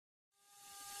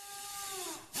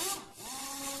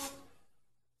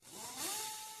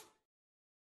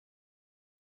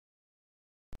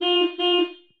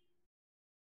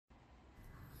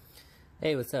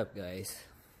Hey, what's up guys?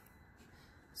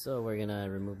 So we're gonna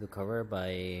remove the cover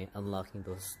by unlocking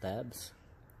those tabs.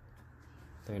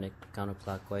 Turn it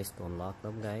counterclockwise to unlock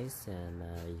them, guys, and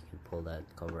you can pull that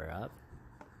cover up.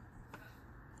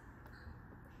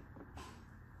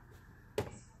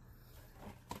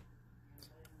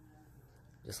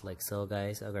 Just like so,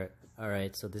 guys.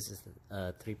 Alright, so this is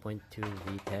a 3.2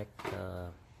 VTEC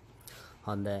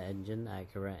Honda engine,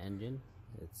 Acura engine.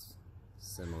 It's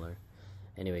similar.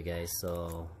 Anyway guys,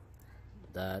 so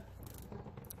that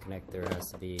connector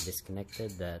has to be disconnected,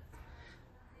 that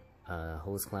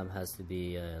hose clamp has to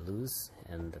be loose,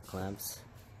 and the clamps,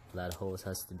 that hose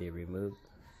has to be removed,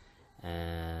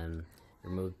 and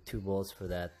remove 2 bolts for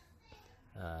that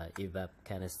evap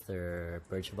canister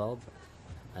purge valve.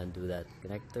 Undo that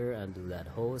connector, undo that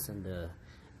hose, and the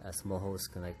small hose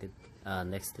connected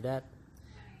next to that,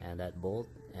 and that bolt.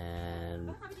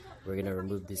 And we're gonna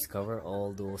remove this cover.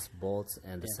 All those bolts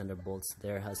and the center bolts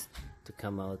there has to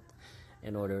come out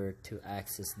in order to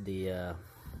access the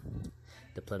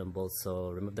platinum bolt.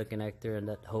 So remove the connector and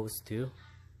that hose too.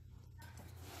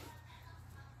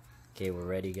 Okay, we're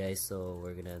ready guys, so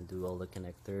we're gonna do all the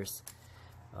connectors,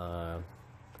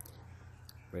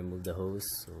 remove the hose,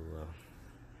 so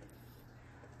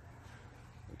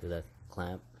do that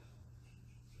clamp,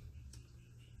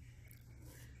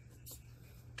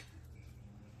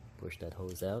 push that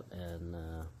hose out, and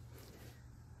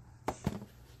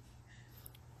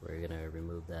we're gonna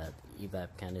remove that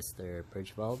evap canister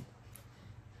purge valve,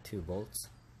 2 bolts.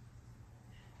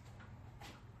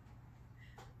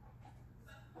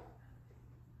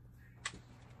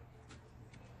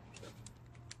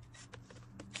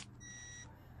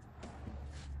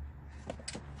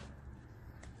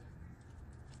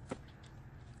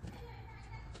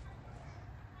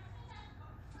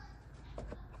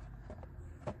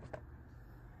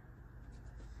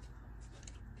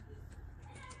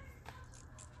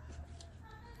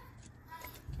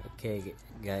 Okay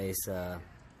guys,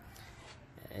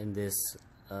 in this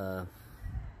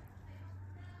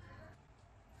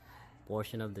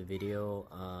portion of the video,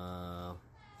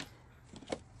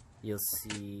 you'll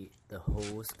see the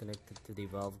hose connected to the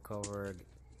valve cover.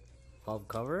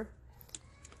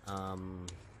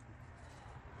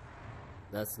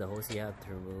 That's the hose you have to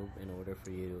remove in order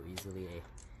for you to easily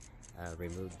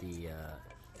remove the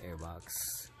airbox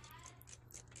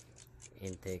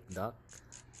intake duct,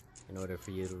 in order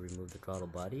for you to remove the throttle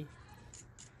body.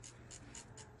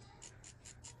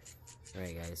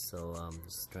 Alright guys, so I'm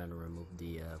just trying to remove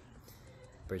the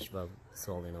purge valve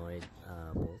solenoid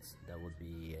bolts. That would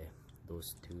be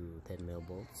those 2 10mm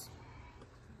bolts.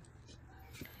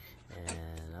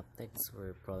 And up next,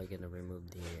 we're probably gonna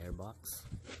remove the airbox.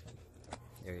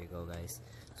 There you go guys,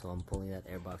 so I'm pulling that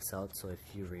airbox out. So if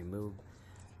you remove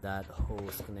that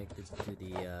hose connected to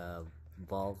the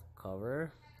valve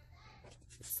cover,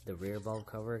 it's the rear valve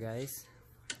cover guys.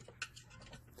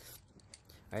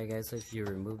 Alright guys, so if you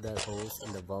remove that hose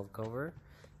in the valve cover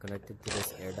connected to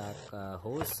this air duct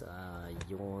hose,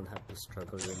 you won't have to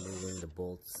struggle removing the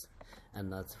bolts and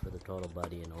nuts for the throttle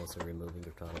body, and also removing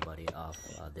the throttle body off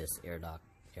this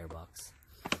airbox.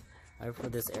 Alright, for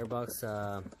this airbox,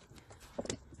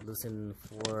 loosen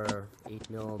 4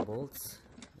 8mm bolts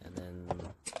and then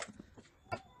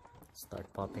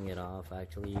start popping it off.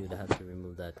 Actually, you'd have to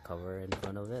remove that cover in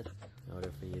front of it in order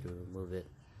for you to remove it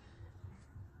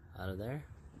out of there,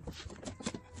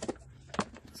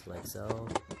 just like so.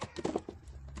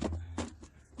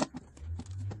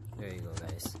 There you go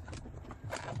guys.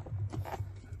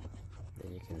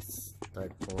 Then you can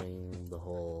start pulling the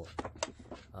whole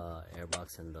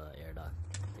airbox and the air duct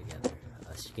together.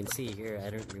 As you can see here, I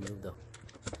didn't remove the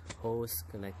hose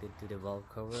connected to the valve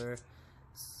cover.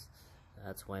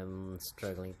 That's why I'm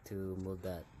struggling to move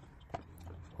that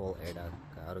whole air duct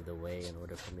out of the way in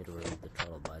order for me to remove the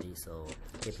throttle body. So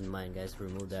keep in mind guys,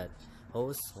 remove that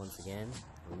hose. Once again,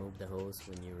 remove the hose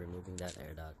when you're removing that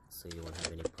air duct, so you won't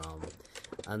have any problem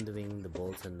undoing the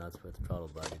bolts and nuts for the throttle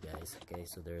body guys. Okay,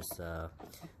 so there's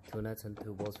 2 nuts and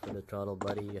 2 bolts for the throttle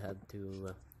body you have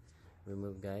to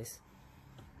remove guys.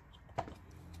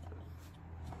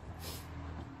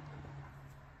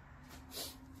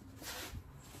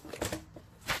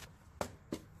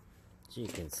 So you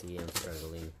can see I'm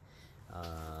struggling.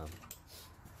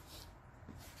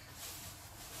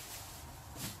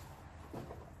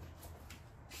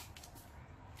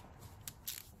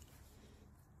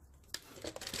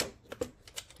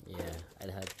 Yeah,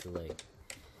 I'd have to like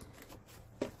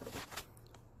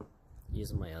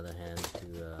use my other hand to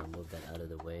move that out of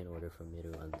the way in order for me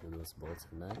to undo those bolts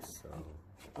and nuts. So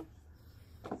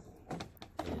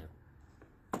yeah.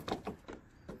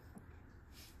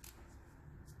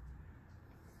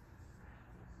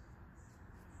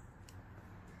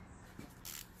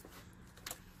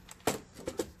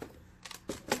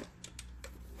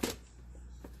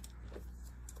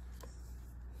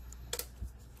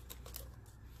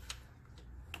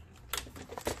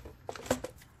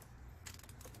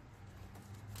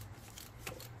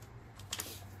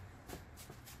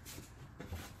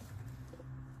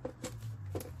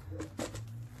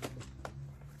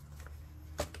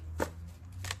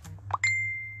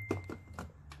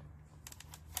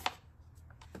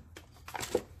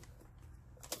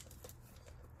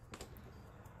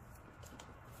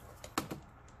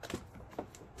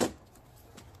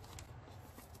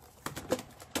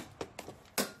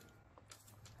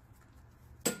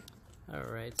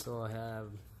 Alright, so I have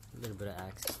a little bit of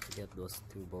access to get those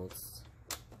two bolts,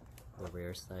 the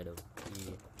rear side of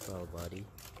the throttle body.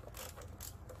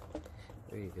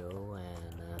 There you go,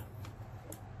 and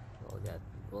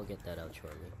we'll get that out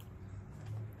shortly.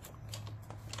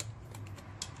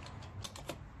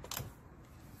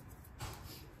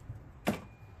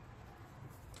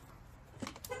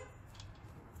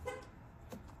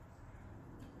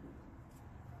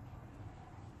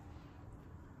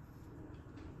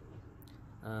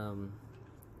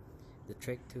 The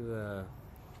trick to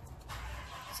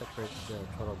separate the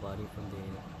throttle body from the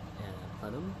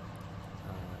plenum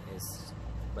is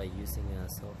by using a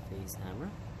self-phase hammer,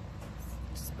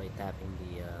 just by tapping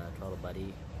the throttle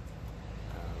body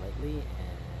lightly, and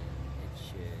it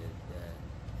should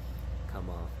come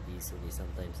off easily.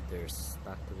 Sometimes they're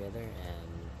stuck together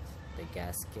and the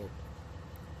gasket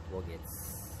will get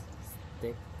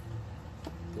stick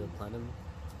to the plenum,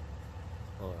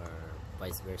 or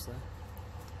vice versa.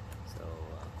 So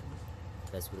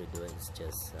best way to do it is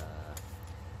just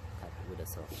tap it with a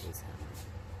self-phase hammer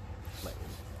lightly.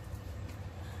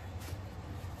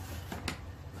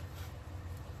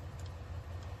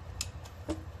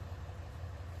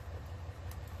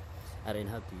 I didn't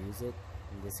have to use it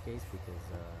in this case because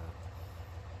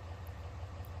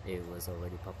it was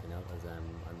already popping out as I'm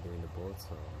undoing the bolt,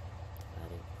 so I had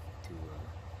to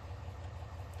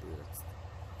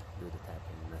do the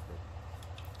tapping method.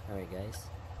 Alright guys,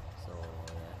 so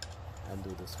yeah,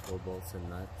 undo those 4 bolts and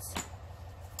nuts.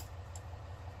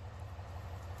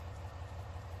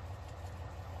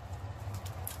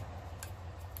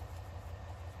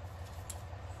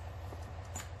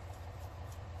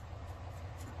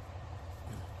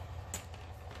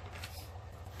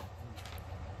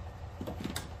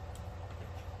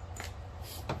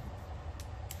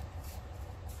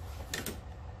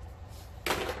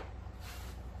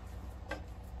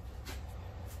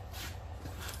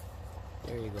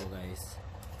 There you go, guys.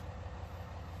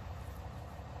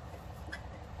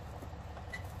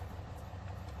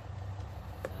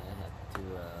 I had to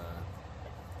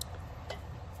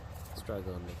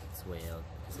struggle and make its way out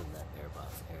because of that air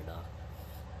duct.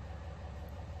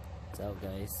 It's out,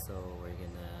 guys, so we're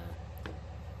gonna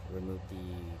remove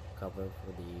the cover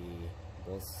for the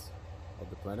bolts of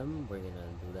the plenum. We're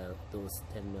gonna do those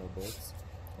 10mm bolts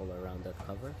all around that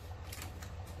cover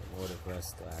in order for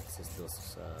us to access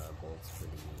those bolts for the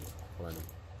plenum.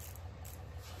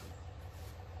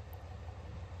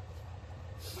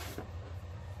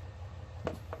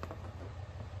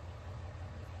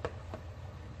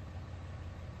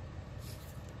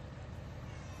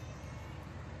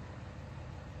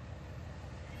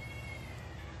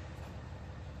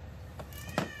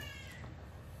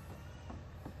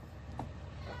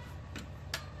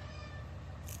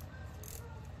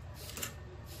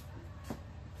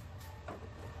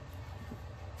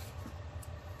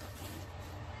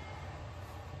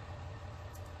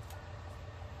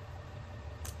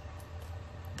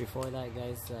 Before that,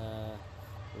 guys,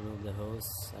 remove the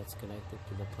hose that's connected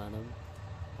to the plenum,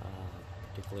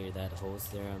 particularly that hose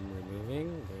there I'm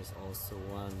removing. There's also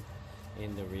one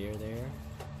in the rear there,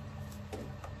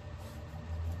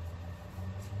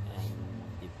 and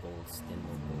the bolts,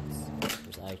 10mm bolts.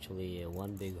 There's actually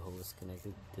one big hose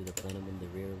connected to the plenum in the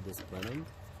rear of this plenum,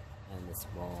 and the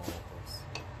small hose.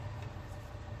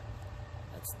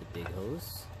 That's the big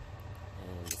hose.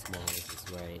 And the small hose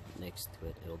is right next to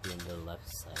it. It'll be on the left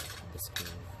side of the screen.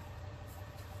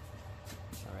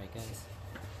 Alright, guys.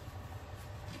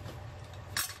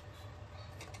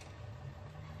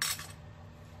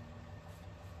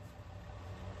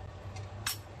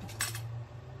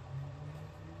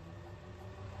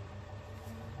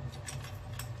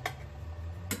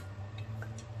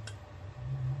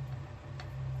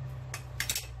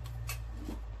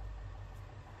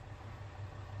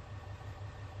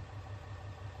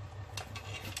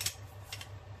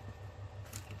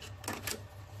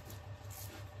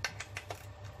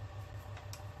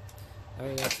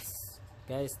 Alright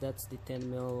guys, that's the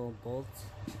 10mm bolt.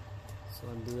 So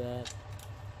undo that,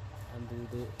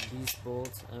 undo these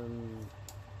bolts I'm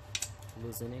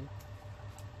loosening.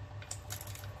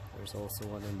 There's also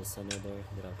one in the center there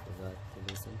that I forgot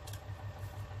to loosen.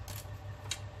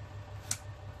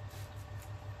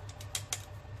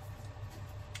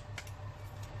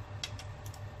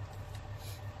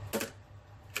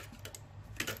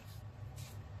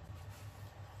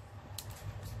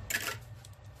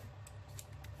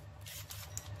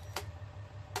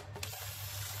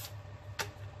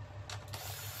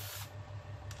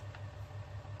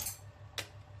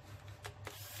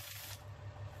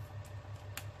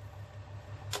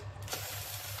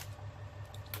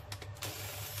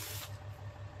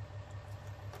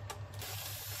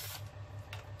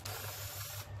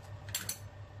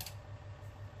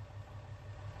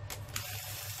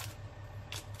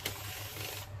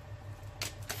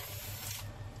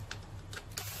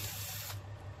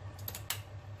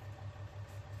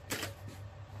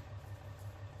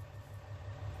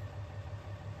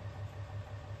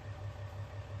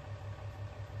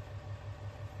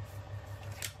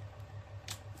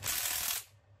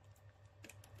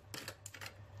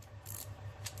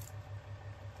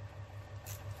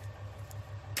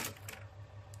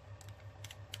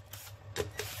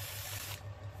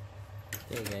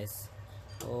 Okay guys,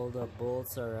 all the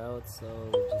bolts are out, so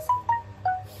we're just gonna remove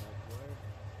that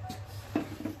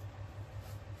upward.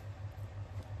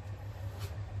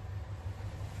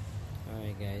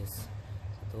 Alright guys,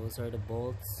 so those are the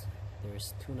bolts.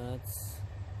 There's 2 nuts.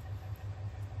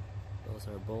 Those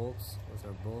are bolts, those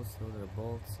are bolts, those are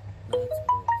bolts, nuts,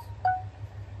 bolts.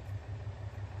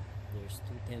 There's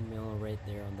 2 10mm right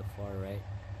there on the far right.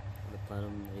 On the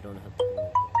plenum, you don't have to remove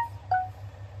those.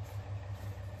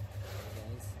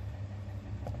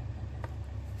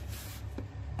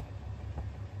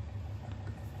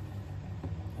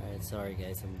 Alright, sorry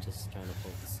guys, I'm just trying to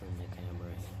focus on the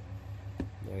camera.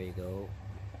 There you go.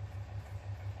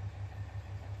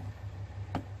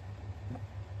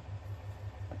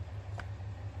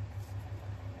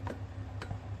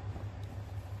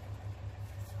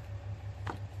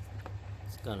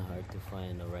 It's kinda hard to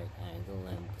find the right angle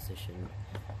and position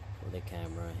for the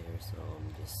camera here, so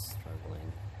I'm just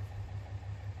struggling.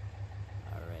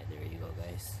 Alright, there you go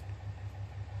guys.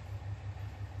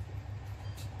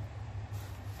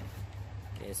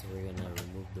 Okay, so we're gonna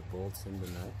remove the bolts and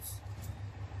the nuts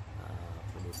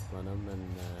for this plenum,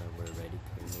 and we're ready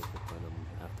to remove the plenum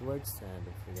afterwards. And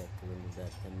don't forget to remove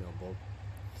that 10mm bolt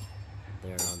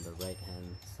there on the right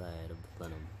hand side of the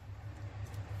plenum.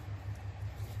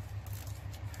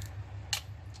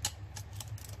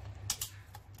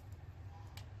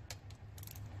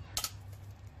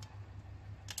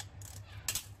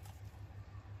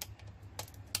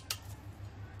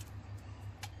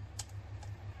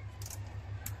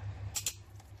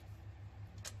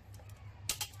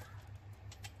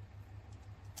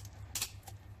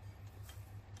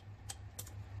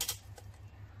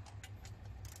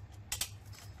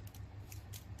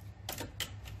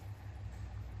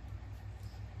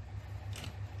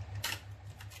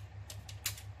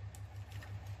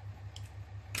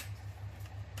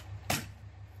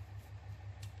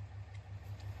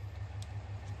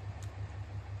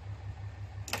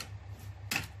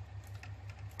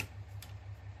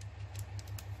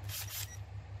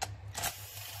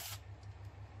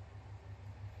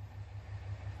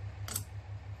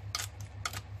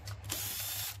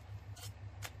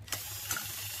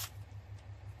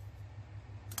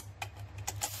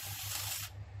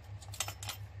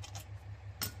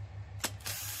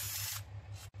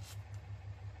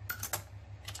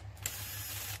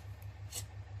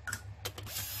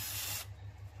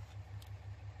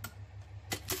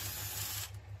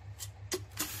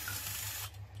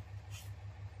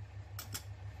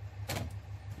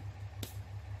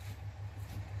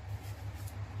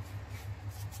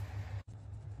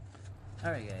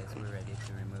 Alright guys, we're ready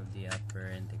to remove the upper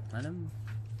intake plenum.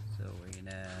 So we're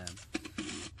gonna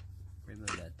remove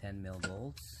that 10mm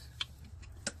bolts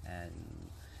and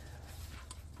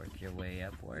work your way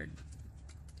upward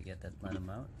to get that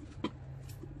plenum out.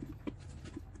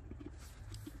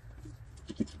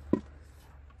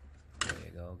 There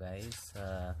you go guys.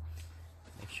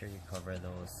 Make sure you cover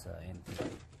those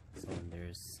intake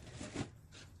cylinders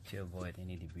to avoid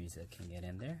any debris that can get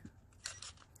in there.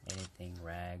 Anything,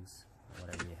 rags,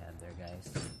 whatever you have there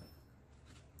guys.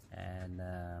 And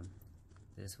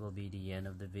this will be the end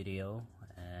of the video,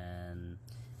 and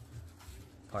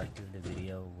part 2 of the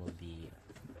video will be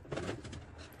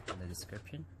in the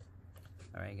description.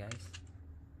 Alright guys,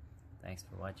 thanks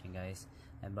for watching guys.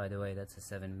 And by the way, that's a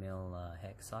 7mm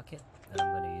hex socket that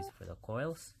I'm going to use for the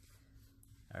coils.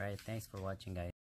 Alright, thanks for watching guys.